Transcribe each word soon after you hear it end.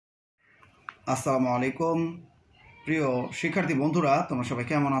আসসালামু আলাইকুম প্রিয় শিক্ষার্থী বন্ধুরা, তোমরা সবাই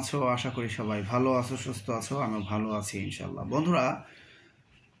কেমন আছো? আশা করি সবাই ভালো আছো, সুস্থ আছো। আমিও ভালো আছি ইনশাল্লাহ। বন্ধুরা,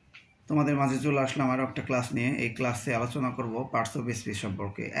 তোমাদের মাঝে চলে আসলাম আরও একটা ক্লাস নিয়ে। এই ক্লাসে আলোচনা করব পার্টস অফ স্পিচ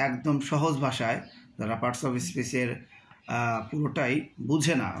সম্পর্কে, একদম সহজ ভাষায়। যারা পার্টস অফ স্পিচের পুরোটাই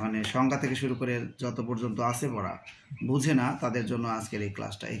বুঝে না, মানে সংজ্ঞা থেকে শুরু করে যত পর্যন্ত আছে পড়া বুঝে না, তাদের জন্য আজকের এই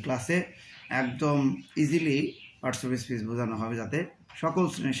ক্লাসটা। এই ক্লাসে একদম ইজিলি পার্টস অফ স্পিচ বোঝানো হবে, যাতে সকল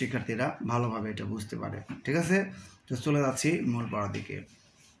শ্রেণীর শিক্ষার্থীরা ভালোভাবে এটা বুঝতে পারে। ঠিক আছে, তো চলে যাচ্ছি মূল পড়ার দিকে।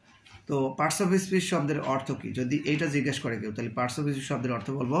 তো পার্টস অফ স্পিচ শব্দের অর্থ কী, যদি এইটা জিজ্ঞেস করে কেউ, তাহলে পার্টস অফ স্পিচ শব্দের অর্থ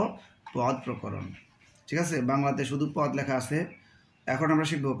বলবো পদ প্রকরণ। ঠিক আছে, বাংলাতে শুধু পদ লেখা আছে। এখন আমরা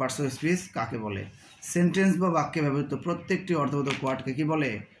শিখবো পার্টস অফ স্পিচ কাকে বলে। সেন্টেন্স বা বাক্যে ব্যবহৃত প্রত্যেকটি অর্থবোধক ওয়ার্ডকে কী বলে?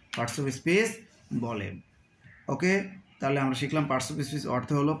 পার্টস অফ স্পিচ বলে। ওকে, তাহলে আমরা শিখলাম পার্টস অফ স্পিচ অর্থ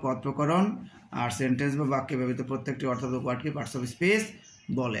হলো পদ প্রকরণ, আর সেন্টেন্স বা বাক্যে ব্যবহৃত প্রত্যেকটি অর্থবোধক ওয়ার্ডকে পার্টস অফ স্পিচ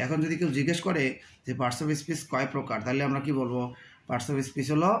বলে। এখন যদি কেউ জিজ্ঞেস করে যে পার্টস অফ স্পিচ কয় প্রকার, তাহলে আমরা কি বলবো? পার্টস অফ স্পিচ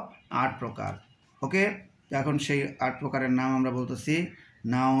হলো 8 প্রকার। ওকে, তো এখন সেই 8 প্রকারের নাম আমরা বলতেছি: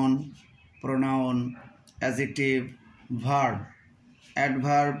 noun, pronoun, adjective, verb,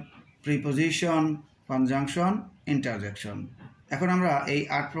 adverb, preposition, conjunction, interjection. এখন আমরা এই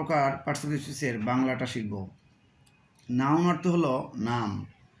 8 প্রকার পার্টস অফ স্পিচের বাংলাটা শিখব। নাউন অর্থ হলো নাম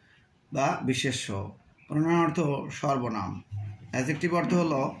বা বিশেষ্য, প্রোনাউন অর্থ সর্বনাম, অ্যাডজেক্টিভ অর্থ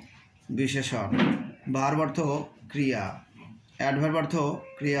হলো বিশেষণ, ভার্ব অর্থ ক্রিয়া, অ্যাডভার্ব অর্থ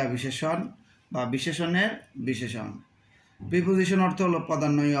ক্রিয়া বিশেষণ বা বিশেষণের বিশেষণ, প্রিপোজিশন অর্থ হলো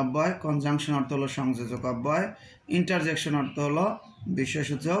পদান্বয়ী অব্যয়, কনজাংশন অর্থ হলো সংযোজক অব্যয়, ইন্টারজেকশন অর্থ হলো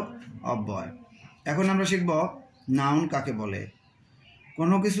বিশেষসূচক অব্যয়। এখন আমরা শিখব নাউন কাকে বলে।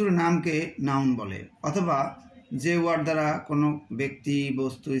 কোনো কিছুর নামকে নাউন বলে, অথবা যে ওয়ার্ড দ্বারা কোনো ব্যক্তি,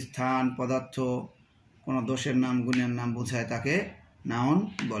 বস্তু, স্থান, পদার্থ, কোনো দোষের নাম, গুণের নাম বোঝায় তাকে নাউন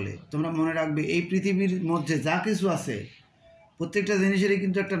বলে। তোমরা মনে রাখবে, এই পৃথিবীর মধ্যে যা কিছু আছে প্রত্যেকটা জিনিসেরই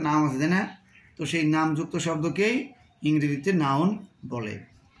কিন্তু একটা নাম আছে, তাই না? তো সেই নামযুক্ত শব্দকেই ইংরেজিতে নাউন বলে।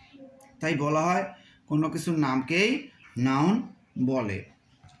 তাই বলা হয় কোনো কিছুর নামকেই নাউন বলে।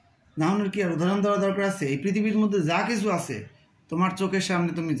 নাউনের কি আর উদাহরণ দেওয়া দরকার আছে? এই পৃথিবীর মধ্যে যা কিছু আছে, তোমার চোখের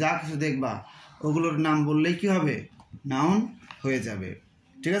সামনে তুমি যা কিছু দেখবা, ওগুলোর নাম বললেই কি হবে? নাউন হয়ে যাবে।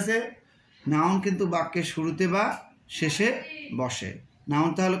 ঠিক আছে, নাউন কিন্তু বাক্যের শুরুতে বা শেষে বসে। নাউন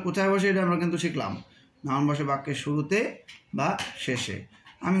তাহলে কোথায় বসে, এটা আমরা কিন্তু শিখলাম। নাউন বসে বাক্যের শুরুতে বা শেষে।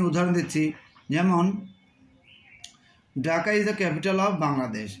 আমি উদাহরণ দিচ্ছি, যেমন Dhaka is the capital of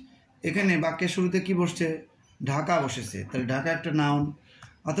Bangladesh. এখানে বাক্যের শুরুতে কি বসছে? ঢাকা বসেছে, তাহলে ঢাকা একটা নাউন।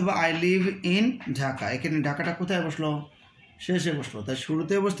 অথবা আই লিভ ইন ঢাকা, এখানে ঢাকাটা কোথায় বসলো? শেষে বসলো। তাই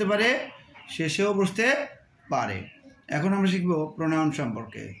শুরুতেও বসতে পারে, শেষেও বসতে পারে। এখন আমরা শিখব প্রোনাউন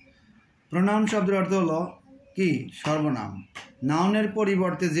সম্পর্কে। প্রোনাউন শব্দের অর্থ হলো কি? সর্বনাম। নাউনের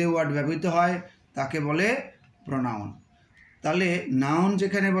পরিবর্তে যে ওয়ার্ড ব্যবহৃত হয় তাকে বলে প্রোনাউন। তাহলে নাউন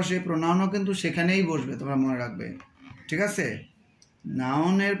যেখানে বসে, প্রোনাউনও কিন্তু সেখানেই বসবে, তোমরা মনে রাখবে। ঠিক আছে,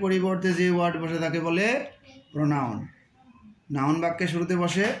 নাউনের পরিবর্তে যে ওয়ার্ড বসে তাকে বলে প্রোনাউন। নাউন বাক্যের শুরুতে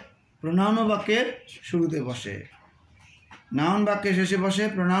বসে, প্রোনাউনও বাক্যের শুরুতে বসে। নাউন বাক্যের শেষে বসে,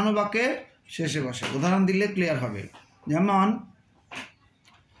 প্রোনাউনও বাক্যের শেষে বসে। উদাহরণ দিলে ক্লিয়ার হবে। যেমন,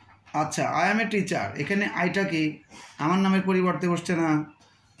 আচ্ছা, আই এম এ টিচার, এখানে আইটা কি? আমার নামের পরিবর্তে বসছে না।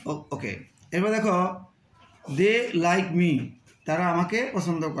 ওকে, এবার দেখো, দে লাইক মি, তারা আমাকে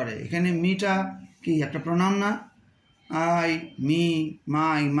পছন্দ করে। এখানে মিটা কি? একটা প্রোনাউন না? I, me,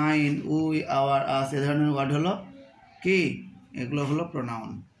 my, mine, we, hour, আস, এ ধরনের ওয়ার্ড হলো কি? এগুলো হলো প্রোনাউন।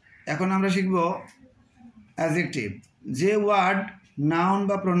 এখন আমরা শিখব অ্যাডজেক্টিভ। যে ওয়ার্ড নাউন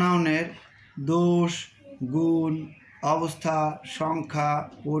বা প্রোনাউনের দোষ, গুণ, অবস্থা, সংখ্যা,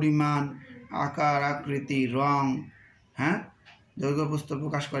 পরিমাণ, আকার, আকৃতি, রং, দৈর্ঘ্য প্রস্থ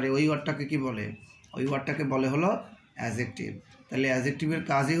প্রকাশ করে, ওই ওয়ার্ডটাকে কি বলে? ওই ওয়ার্ডটাকে বলে হলো অ্যাডজেক্টিভ। তাহলে অ্যাডজেক্টিভের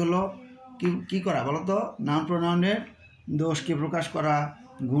কাজই হলো কি করা বলো তো? নাউন প্রোনাউনের দোষকে প্রকাশ করা,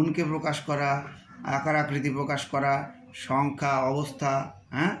 গুণকে প্রকাশ করা, আকার আকৃতি প্রকাশ করা, সংখ্যা, অবস্থা,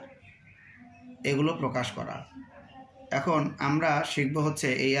 এগুলো প্রকাশ করা। এখন আমরা শিখব হচ্ছে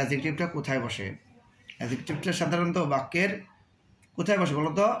এই অ্যাডজেক্টিভটা কোথায় বসে। অ্যাডজেক্টিভটা সাধারণত বাক্যের কোথায় বসে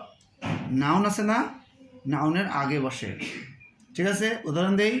বলো তো? নাউন আছে না, নাউনের আগে বসে। ঠিক আছে,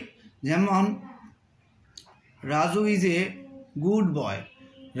 উদাহরণ দেই। যেমন, Raju is a good boy.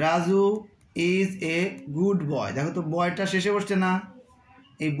 Raju is a good boy. দেখো তো, বয়টা শেষে বসছে না,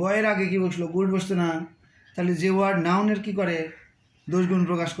 এই বয়ের আগে কি বসলো? গুড বসছে না। তাহলে যে ওয়ার্ড নাউনের কি করে? দোষ গুণ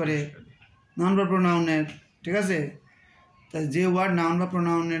প্রকাশ করে, নাউন বা প্রোনাউনের। ঠিক আছে, তাই যে ওয়ার্ড নাউন বা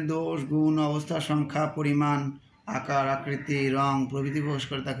প্রোনাউনের দোষ, গুণ, অবস্থা, সংখ্যা, পরিমাণ, আকার, আকৃতি, রং প্রভৃতি প্রকাশ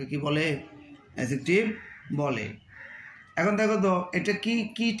করে তাকে কি বলে? অ্যাডজেক্টিভ বলে। এখন দেখো তো, এটা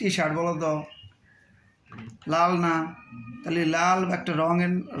কি টি শার্ট বলো তো? লাল না, তাহলে লাল একটা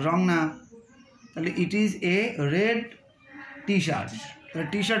রং না, তাহলে it is a red T shirt. তাহলে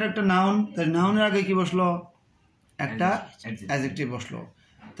টি শার্ট একটা নাউন, তাহলে নাউনের আগে কি বসলো? একটা অ্যাডজেক্টিভ বসলো।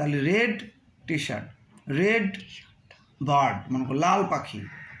 তাহলে red T shirt, red bird, মনে করো লাল পাখি।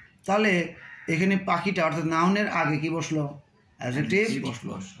 তাহলে এখানে পাখিটা অর্থাৎ নাউনের আগে কি বসলো? অ্যাডজেক্টিভ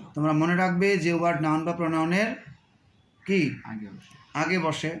বসলো। তোমরা মনে রাখবে যে ওয়ার্ড নাউন বা প্রোনাউনের কি আগে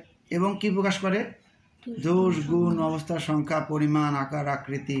বসে এবং কি প্রকাশ করে? দোষ, গুণ, অবস্থা, সংখ্যা, পরিমাণ, আকার,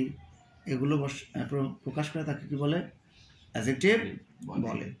 আকৃতি এগুলো প্রকাশ করে তাকে কি বলে? অ্যাডজেক্টিভ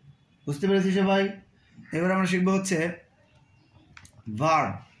বলে। বুঝতে পেরেছি সবাই? এবার আমরা শিখবো হচ্ছে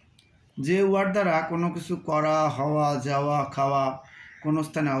ভার্ব। যে ওয়ার্ড দ্বারা কোনো কিছু করা, হওয়া, যাওয়া, খাওয়া, কোনো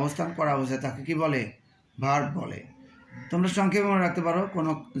স্থানে অবস্থান করা বোঝায় তাকে কি বলে? ভার্ব বলে। তোমরা সংক্ষেপে মনে রাখতে পারো,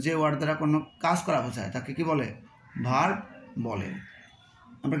 কোনো যে ওয়ার্ড দ্বারা কোনো কাজ করা বোঝায় তাকে কি বলে? ভার্ব বলে।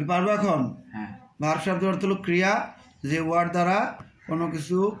 আমরা কি পারবো এখন? ভার্ব শব্দের অর্থ হলো ক্রিয়া। যে ওয়ার্ড দ্বারা কোনো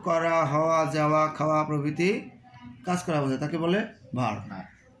কিছু করা, হওয়া, যাওয়া, খাওয়া প্রভৃতি কাজ করা বোঝায় তাকে বলে ভার্ব।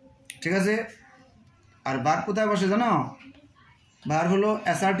 ঠিক আছে? আর ভার্ব কোথায় বসে জানো? ভার্ব হলো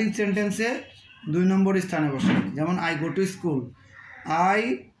অ্যাসার্টিভ সেন্টেন্সে 2 নম্বর স্থানে বসে। যেমন I go to school, I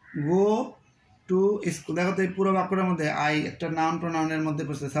go to school. দেখো তো এই পুরো বাক্যটার মধ্যে আই একটা নাউন প্রোনাউনের মধ্যে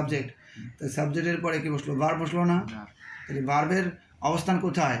বসে, সাবজেক্ট। তো সাবজেক্টের পরে কি বসলো? ভার্ব বসলো না? তাহলে ভার্বের অবস্থান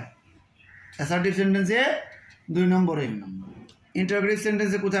কোথায়? অ্যাসার্টিভ সেন্টেন্সে 2 নম্বরে। ইন্টারোগেটিভ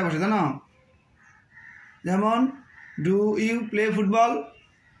সেন্টেন্সে কোথায় বসে জানো? যেমন ডু ইউ প্লে ফুটবল।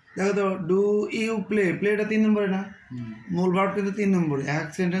 দেখো তো ডু ইউ প্লে, প্লেটা 3 নম্বরে না? মূল ভার্ব কিন্তু 3 নম্বরে, এক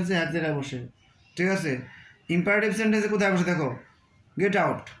সেন্টেন্সে এক জায়গায় বসে। ঠিক আছে? ইম্পারেটিভ সেন্টেন্সে কোথায় বসে দেখো? গেট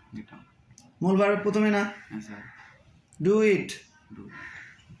আউট, মূল ভার্ব প্রথমে না? ডু ইট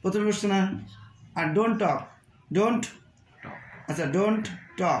প্রথমে বসছে না? আর ডোন্ট টক, ডোন্ট, আচ্ছা ডোন্ট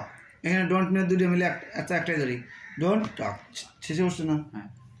টক, এখানে ডোন্ট নিয়ে 2টা মিলে একটাই ধরি, ডোন্ট টক শেষে বসছে না?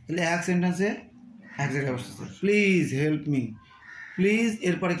 তাহলে এক সেন্টেন্সে এক জায়গায় বসতেছে। প্লিজ হেল্প মি, প্লিজ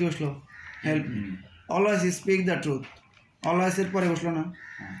এরপরে কি বসলো? Help me. Always speak the truth, always এর পরে বসলো না?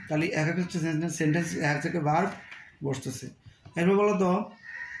 তাহলে এক একটা সেন্টেন্স এক জায়গায় ভার্ব বসতেছে। এরপর বলো তো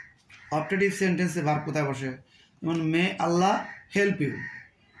অপটেটিভ সেন্টেন্সে ভার্ব কোথায় বসে? যেমন মে আল্লাহ help you,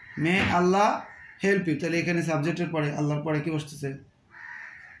 May Allah help you. তাহলে এখানে সাবজেক্টের পরে আল্লাহর পরে কি বসতেছে?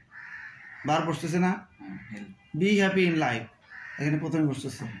 ভার্ব বসতেছে না? বি হ্যাপি ইন লাইফ, এখানে প্রথমে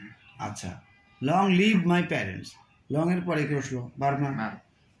বসতেছে। আচ্ছা, long live my parents, long এর পরে কি বসলো? ভার্ব না?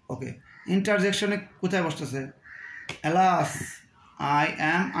 ওকে। ইন্টারজেকশনে কোথায় বসতেছে? অ্যালাস আই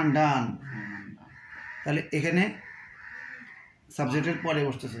অ্যাম আনডান, তাহলে এখানে সাবজেক্টের পরে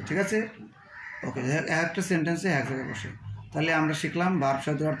বসতেছে। ঠিক আছে? ওকে, একটা সেন্টেন্সে এক জায়গায় বসে। তাহলে আমরা শিখলাম ভার্ব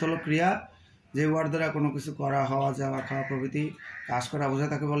শব্দের অর্থ হলো ক্রিয়া। যে ওয়ার্ড দ্বারা কোনো কিছু করা, হওয়া, যাওয়া, খাওয়া প্রভৃতি কাজ করা বোঝায়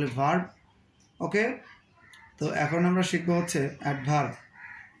তাকে বলে ভার্ব। ওকে, তো এখন আমরা শিখবো হচ্ছে অ্যাডভার্ব।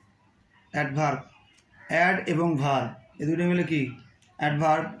 অ্যাডভার্ব, অ্যাড এবং ভার্ব এই দুটো মিলে কি?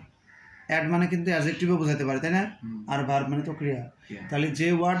 অ্যাডভার্ব। অ্যাড মানে কিন্তু অ্যাডজেক্টিভও বোঝাতে পারে, তাই না? আর ভার্ব মানে তো ক্রিয়া। তাহলে যে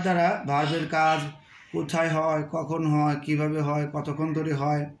ওয়ার্ড দ্বারা ভার্বের কাজ কোথায় হয়, কখন হয়, কিভাবে হয়, কতক্ষণ ধরে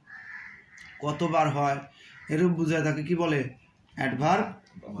হয়, কতবার হয়, এরূপ বোঝায় তাকে কি বলে? অ্যাডভার্ব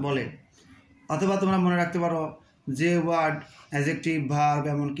বলে। অথবা তোমরা মনে রাখতে পারো যে ওয়ার্ড অ্যাডজেক্টিভ, ভার্ব,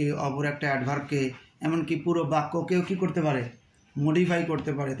 এমনকি অপর একটা অ্যাডভার্বকে, এমনকি পুরো বাক্যকেও কি করতে পারে? মডিফাই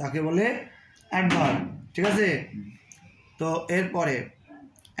করতে পারে, তাকে বলে অ্যাডভার্ব। ঠিক আছে? তো এরপরে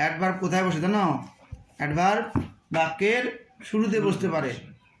অ্যাডভার্ব কোথায় বসে জানো? অ্যাডভার্ব বাক্যের শুরুতে বসতে পারে।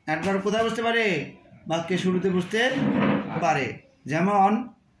 অ্যাডভার্ব কোথায় বসতে পারে? বাক্যের শুরুতে বসতে পারে। যেমন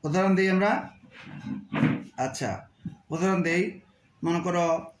উদাহরণ দিই আমরা। আচ্ছা, উদাহরণ দেই। মনে করো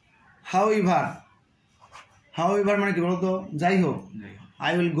হাউ ইভার, হাউ ইভার মানে কি বলতো? যাই হোক,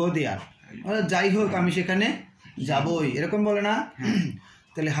 আই উইল গো দেয়ার, যাই হোক আমি সেখানে যাবই, এরকম বলে না?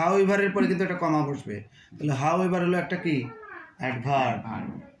 তাহলে হাউ ইভারের পরে কিন্তু একটা কমা বসবে। তাহলে হাউ ইভার হলো একটা কি? অ্যাডভার্ব।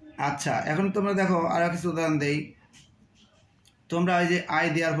 আচ্ছা, এখন তোমরা দেখো আর কিছু উদাহরণ দেই। তোমরা ওই যে I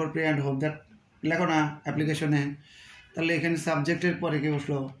there for pray and hope that লেখো না অ্যাপ্লিকেশনে, তাহলে এখানে সাবজেক্টের পরে কি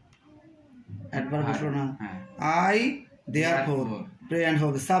বসলো? অ্যাডভার্ব বসলো না? I there for pray and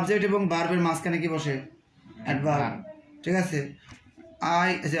hope, subject এবং ভার্বের মাঝখানে কি বসে? অ্যাডভার্ব। ঠিক আছে?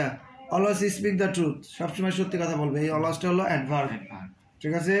 আচ্ছা, অলওয়েজ স্পিক দ্য ট্রুথ, সবসময় সত্যি কথা বলবে, এই অলওয়েজটা হলো অ্যাডভার্ব।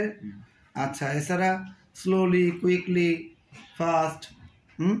 ঠিক আছে? আচ্ছা, এছাড়া স্লোলি, কুইকলি, ফাস্ট,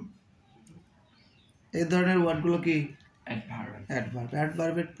 এই ধরনের ওয়ার্ডগুলো কি? অ্যাডভার্ব।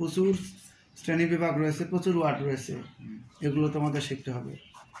 অ্যাডভার্বের প্রচুর শ্রেণী বিভাগ রয়েছে, প্রচুর ওয়ার্ড রয়েছে, এগুলো তোমাদের শিখতে হবে।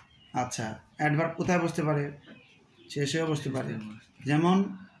 আচ্ছা, অ্যাডভার্ব কোথায় বসতে পারে? শেষেও বসতে পারে। যেমন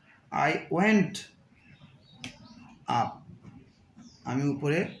আই ওয়েন্ট আপ, আমি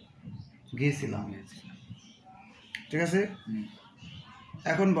উপরে গিয়েছিলাম। ঠিক আছে।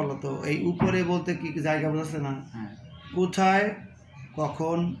 এখন বলো তো এই উপরে বলতে কি জায়গা বোঝাচ্ছে না? কোথায়,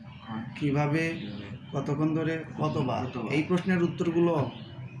 কখন, কিভাবে, কতক্ষণ ধরে, কতবার। এই প্রশ্নের উত্তরগুলো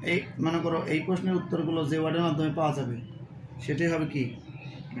এই মনে করো এই প্রশ্নের উত্তরগুলো যে ওয়ার্ডের মাধ্যমে পাওয়া যাবে সেটাই হবে কি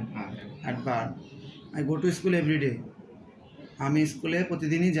adverb. I go to school everyday, আমি স্কুলে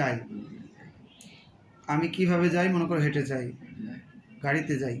প্রতিদিনই যাই। আমি কিভাবে যাই? মনে করো হেঁটে যাই,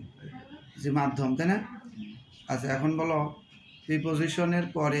 গাড়িতে যাই, যে মাধ্যম, তাই না? আচ্ছা এখন বলো প্রিপোজিশনের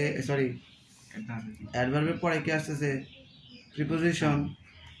পরে অ্যাডভার্বের পরে কি আসতেছে? প্রিপোজিশন।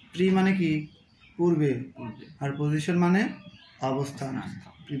 প্রি মানে কি? পূর্বে, আর পজিশন মানে অবস্থান।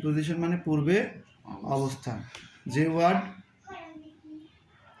 প্রিপোজিশন মানে পূর্বে অবস্থান। যে ওয়ার্ড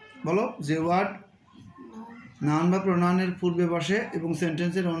বলো, যে ওয়ার্ড নাউন বা প্রোনাউনের পূর্বে বসে এবং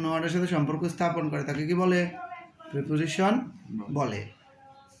সেন্টেন্সের অন্য ওয়ার্ডের সাথে সম্পর্ক স্থাপন করে তাকে কি বলে? প্রিপোজিশন বলে।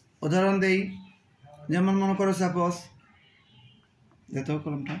 উদাহরণ দেই, যেমন মনে করো সাপোজ, দেখো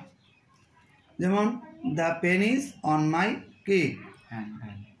কলমটা, যেমন the pen is on my কি?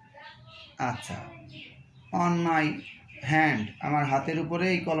 আচ্ছা, অন মাই হ্যান্ড, আমার হাতের উপরে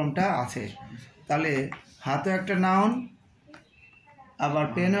এই কলমটা আছে। তাহলে হাতও একটা নাউন, আবার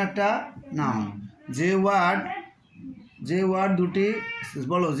পেনও একটা নাউন। যে ওয়ার্ড দুটি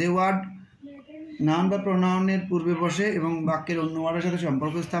বলো, যে ওয়ার্ড নাউন বা প্রোনাউনের পূর্বে বসে এবং বাক্যের অন্য ওয়ার্ডের সাথে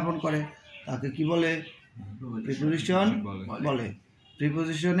সম্পর্ক স্থাপন করে তাকে কি বলে? প্রিপোজিশন বলে।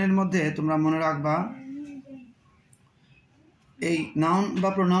 প্রিপোজিশনের মধ্যে তোমরা মনে রাখবা এই নাউন বা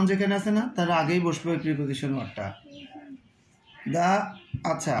প্রোনাউন যেখানে আছে না তার আগেই বসবে ওই প্রিপোজিশন ওয়ার্ডটা।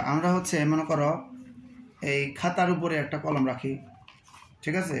 আচ্ছা আমরা হচ্ছে মনে করো এই খাতার উপরে একটা কলম রাখি,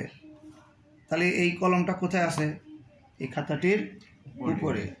 ঠিক আছে? তাহলে এই কলমটা কোথায় আছে? এই খাতাটির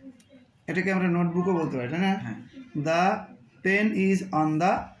উপরে। এটাকে আমরা নোটবুকও বলতে পারি, তাই না? The pen is on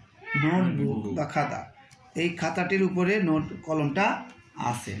the notebook, the খাতা, এই খাতাটির উপরে কলমটা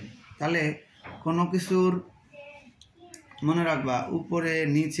আছে। তাহলে কোনো কিছুর মনে রাখবা উপরে,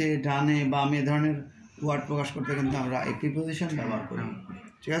 নিচে, ডানে, বামে ধরনের ওয়ার্ড প্রকাশ করতে কিন্তু আমরা এই প্রিপোজিশন ব্যবহার করি,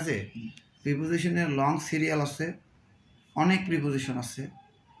 ঠিক আছে? প্রিপোজিশনের লং সিরিয়াল আছে, অনেক প্রিপোজিশন আছে,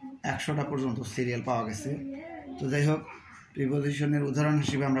 100টা পর্যন্ত সিরিয়াল পাওয়া গেছে। তো যাই হোক, প্রিপোজিশনের উদাহরণ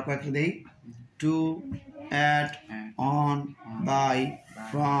হিসেবে আমরা কয়েকটা দিই। Two, at, on, by,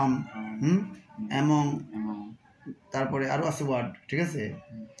 from, among, তারপরে আরও আছে ওয়ার্ড, ঠিক আছে?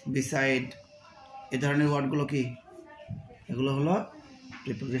 বিসাইড, এই ধরনের ওয়ার্ডগুলো কি? এগুলো হলো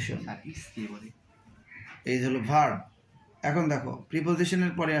প্রিপোজিশন। এই হলো ভার্ব। এখন দেখো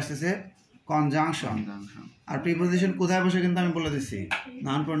প্রিপোজিশনের পরে আসতেছে কনজাংশন। আর প্রিপোজিশন কোথায় বসে কিন্তু আমি বলে দিচ্ছি,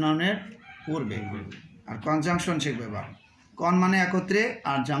 নাউন প্রোনাউনের পূর্বে। আর কনজাংশন শিখবে এবার। কন মানে একত্রে,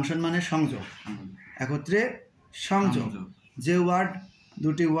 আর জাংশন মানে সংযোগ। একত্রে সংযোগ। যে ওয়ার্ড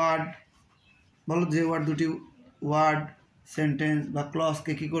দুটি ওয়ার্ড বলো, যে ওয়ার্ড দুটি ওয়ার্ড, সেন্টেন্স বা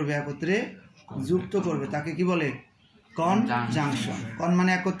ক্লজকে কি করবে? একত্রে যুক্ত করবে, তাকে কি বলে? কনজাংশন। কন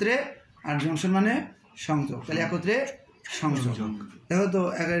মানে একত্রে, আর জাংশন মানে সংযোগ। তাহলে একত্রে সংযোগ। দেখো তো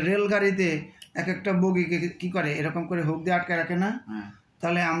রেলগাড়িতে এক একটা বগিকে কি করে? এরকম করে হুক দিয়ে আটকে রাখে না?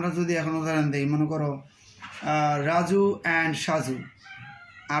 তাহলে আমরা যদি এখন উদাহরণ দিই, মনে করো Raju and Saju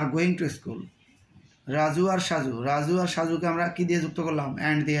are going to school. Raju আর সাজুকে আমরা কি দিয়ে যুক্ত করলাম?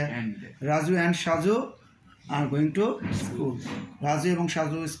 অ্যান্ড দিয়ে। Raju and Saju are going to school. Raju এবং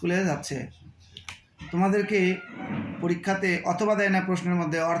সাজু স্কুলে যাচ্ছে। তোমাদেরকে পরীক্ষাতে অথবা দেয় না, প্রশ্নের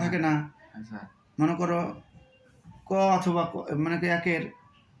মধ্যে অর থাকে না? মনে করো ক অথবা মানে কি একের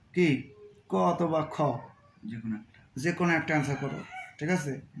কি ক অথবা খ, যে কোনো একটা অ্যান্সার করো, ঠিক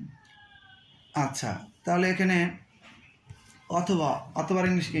আছে? আচ্ছা তাহলে এখানে অথবা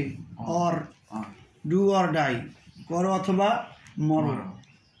ইংলিশ কি? অর। ডু অর ডাই, করো অথবা মরো।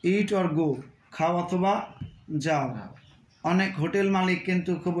 ইট অর গো, খাও অথবা যাও। অনেক হোটেল মালিক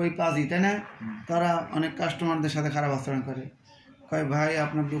কিন্তু খুব ওই কাজই, তাই না? তারা অনেক কাস্টমারদের সাথে খারাপ আচরণ করে। কয় ভাই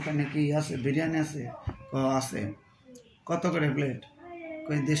আপনার দোকানে কি আছে? বিরিয়ানি আছে? আছে। কত করে প্লেট?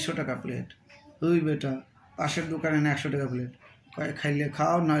 কয় 150 টাকা প্লেট। ওই বেটা পাশের দোকানে না 100 টাকা প্লেট। কয় খাইলে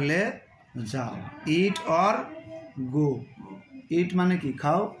খাও, নইলে যাও। ইট অর গো। ইট মানে কি?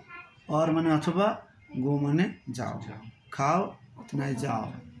 খাও। অর মানে অথবা, গো মানে যাও। খাও নাই যাও।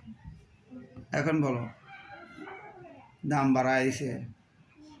 এখন বলো দাম বাড়ায়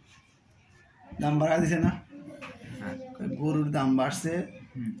দিছে না? গরুর দাম বাড়ছে,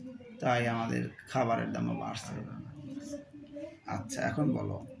 তাই আমাদের খাবারের দামও বাড়ছে। আচ্ছা এখন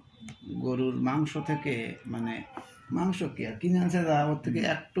বলো গরুর মাংস থেকে, মানে মাংস কি আর কিনে আনছে, ওর থেকে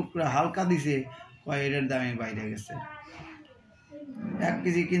এক টুকরা হালকা দিছে, কয় এর দামে বাইরে গেছে। 1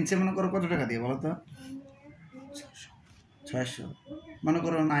 কেজি কিনছে মনে করো কত টাকা দিয়ে বলো তো? 600। মনে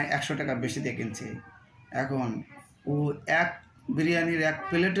করো না 100 টাকা বেশি দিয়ে কিনছে। এখন ও এক বিরিয়ানির এক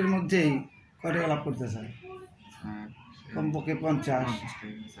প্লেটের মধ্যেই কয় টাকা লাভ করতে চায়? কমপক্ষে 50।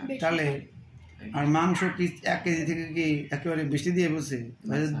 তাহলে আর মাংস কি 1 কেজি থেকে কি একেবারে বেশি দিয়ে বসে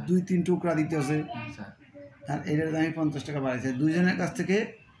 2-3 টুকরা দিতে হচ্ছে, আর এটার দামই 50 টাকা বাড়াইছে। দুইজনের কাছ থেকে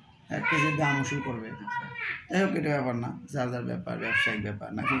 1 কেজির দাম উসুল করবে। যাই হোক, এটা ব্যাপার না, যার যার ব্যাপার, ব্যবসায়িক ব্যাপার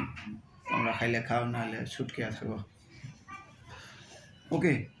নাকি। তোমরা খাইলে খাও, না হলে ছুটকে আসবো।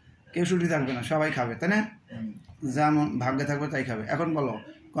 ওকে, কেউ ছুটি থাকবে না, সবাই খাবে, তাই না? যেমন ভাগ্যে থাকবে তাই খাবে। এখন বলো,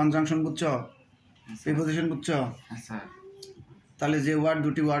 কনজাংশন বুঝছো, প্রিপোজিশন বুঝছো? তাহলে যে ওয়ার্ড,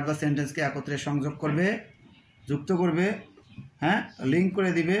 দুটি ওয়ার্ড বা সেন্টেন্সকে একত্রে সংযোগ করবে, যুক্ত করবে, হ্যাঁ, লিঙ্ক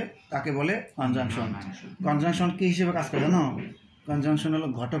করে দিবে, তাকে বলে কনজাংশন। কনজাংশন কি হিসেবে কাজ করে জানো? কনজাংশন হলো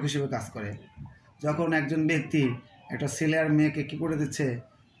ঘটক হিসেবে কাজ করে। যখন একজন ব্যক্তি একটা ছেলে আর মেয়েকে কী করে দিচ্ছে,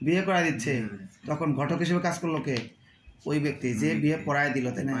 বিয়ে করায় দিচ্ছে, তখন ঘটক হিসেবে কাজ করলো কে? ওই ব্যক্তি যে বিয়ে পড়ায় দিল,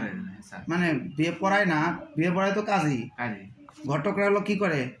 তাই না? মানে বিয়ে পড়ায় না, বিয়ে পড়ায় তো কাজই, ঘটকরা হলো কি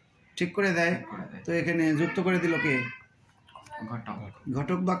করে, ঠিক করে দেয়। তো এখানে যুক্ত করে দিল কে?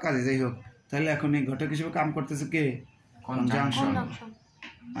 ঘটক বা কাজে, যাই হোক। তাহলে এখন এই ঘটক হিসেবে কাম করতেছে কে? কনজাংশন।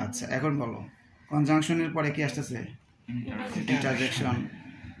 আচ্ছা, এখন বলো, কনজাংশনের পরে কি আসতেছে? ইন্টারজেকশন।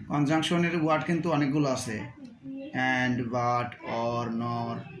 কনজাংশনের ওয়ার্ড কিন্তু অনেকগুলো আছে, অ্যান্ড, বাট, অর,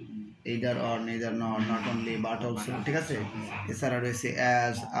 নর, either or, neither, nor, not only, but also, ঠিক আছে? এছাড়া রয়েছে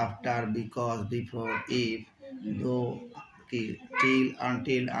as, after, because, before, if, দো, কি, টিল,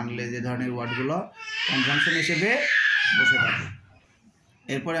 আনটিল, আনলেস, এই ধরনের ওয়ার্ডগুলো কনজাংশন হিসেবে বসে থাকে।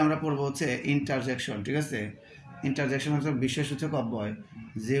 এরপরে আমরা পড়বো হচ্ছে ইন্টারজেকশন, ঠিক আছে? ইন্টারজেকশন হচ্ছে বিশেষসূচক অব্যয়,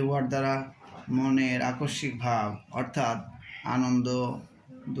 যে ওয়ার্ড দ্বারা মনের আকস্মিক ভাব, অর্থাৎ আনন্দ,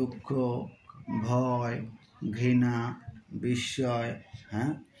 দুঃখ, ভয়, ঘৃণা, বিস্ময়,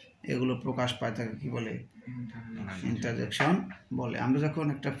 হ্যাঁ, এগুলো প্রকাশ পায়, তাকে কী বলে? ইন্টারজেকশন বলে। আমরা যখন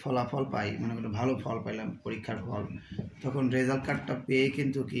একটা ফলাফল পাই, মনে করি ভালো ফল পাইলাম, পরীক্ষার ফল, তখন রেজাল্ট কার্ডটা পেয়ে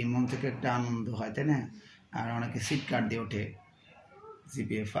কিন্তু কি মন থেকে একটা আনন্দ হয়, তাই না? আর অনেকে সিট কার্ড দিয়ে ওঠে,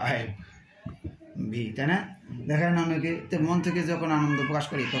 জিপিএ 5B, তাই না? দেখায় না অনেকে। তো মন থেকে যখন আনন্দ প্রকাশ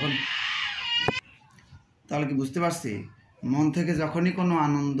করি তখন, তাহলে কি বুঝতে পারছি? মন থেকে যখনই কোনো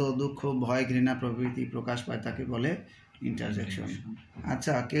আনন্দ, দুঃখ, ভয়, ঘৃণা প্রভৃতি প্রকাশ পায়, তাকে বলে ইন্টারজেকশন।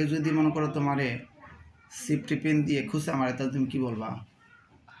 আচ্ছা, কেউ যদি মনে করো তোমারে সিফটি পেন দিয়ে খুঁচা মারে, তাহলে তুমি কি বলবা?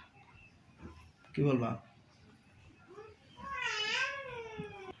 কি বলবা?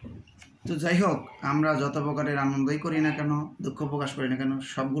 তো যাই হোক, আমরা যত প্রকারের আনন্দই করি না কেন, দুঃখ প্রকাশ করি না কেন,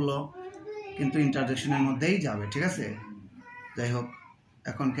 সবগুলো কিন্তু ইন্টারজেকশনের মধ্যেই যাবে, ঠিক আছে? যাই হোক,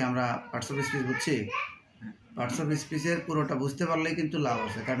 এখন কি আমরা পার্টস অফ স্পিচ বুঝছি? পার্টস অফ স্পিচের পুরোটা বুঝতে পারলেই কিন্তু লাভ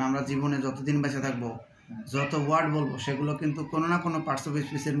আছে, কারণ আমরা জীবনে যতদিন বেঁচে থাকবো, যত ওয়ার্ড বলবো, সেগুলো কিন্তু কোনো না কোনো পার্টস অফ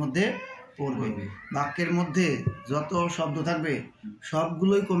স্পিচের মধ্যে পড়বে। বাক্যের মধ্যে যত শব্দ থাকবে,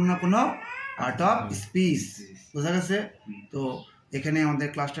 সবগুলোই কোনো না কোনো পার্ট অফ স্পিচ, বোঝা গেছে? তো এখানে আমাদের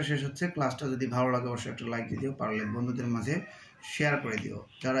ক্লাসটা শেষ হচ্ছে। ক্লাসটা যদি ভালো লাগে অবশ্যই একটা লাইক দিয়ে দিও, পারলে বন্ধুদের মাঝে শেয়ার করে দিও।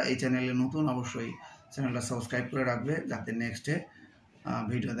 যারা এই চ্যানেলে নতুন, অবশ্যই চ্যানেলটা সাবস্ক্রাইব করে রাখবে, যাতে নেক্সটে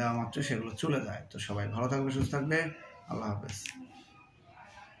ভিডিও দেওয়া মাত্র সেগুলো চলে যায়। তো সবাই ভালো থাকবে, সুস্থ থাকবে, আল্লাহ হাফেজ।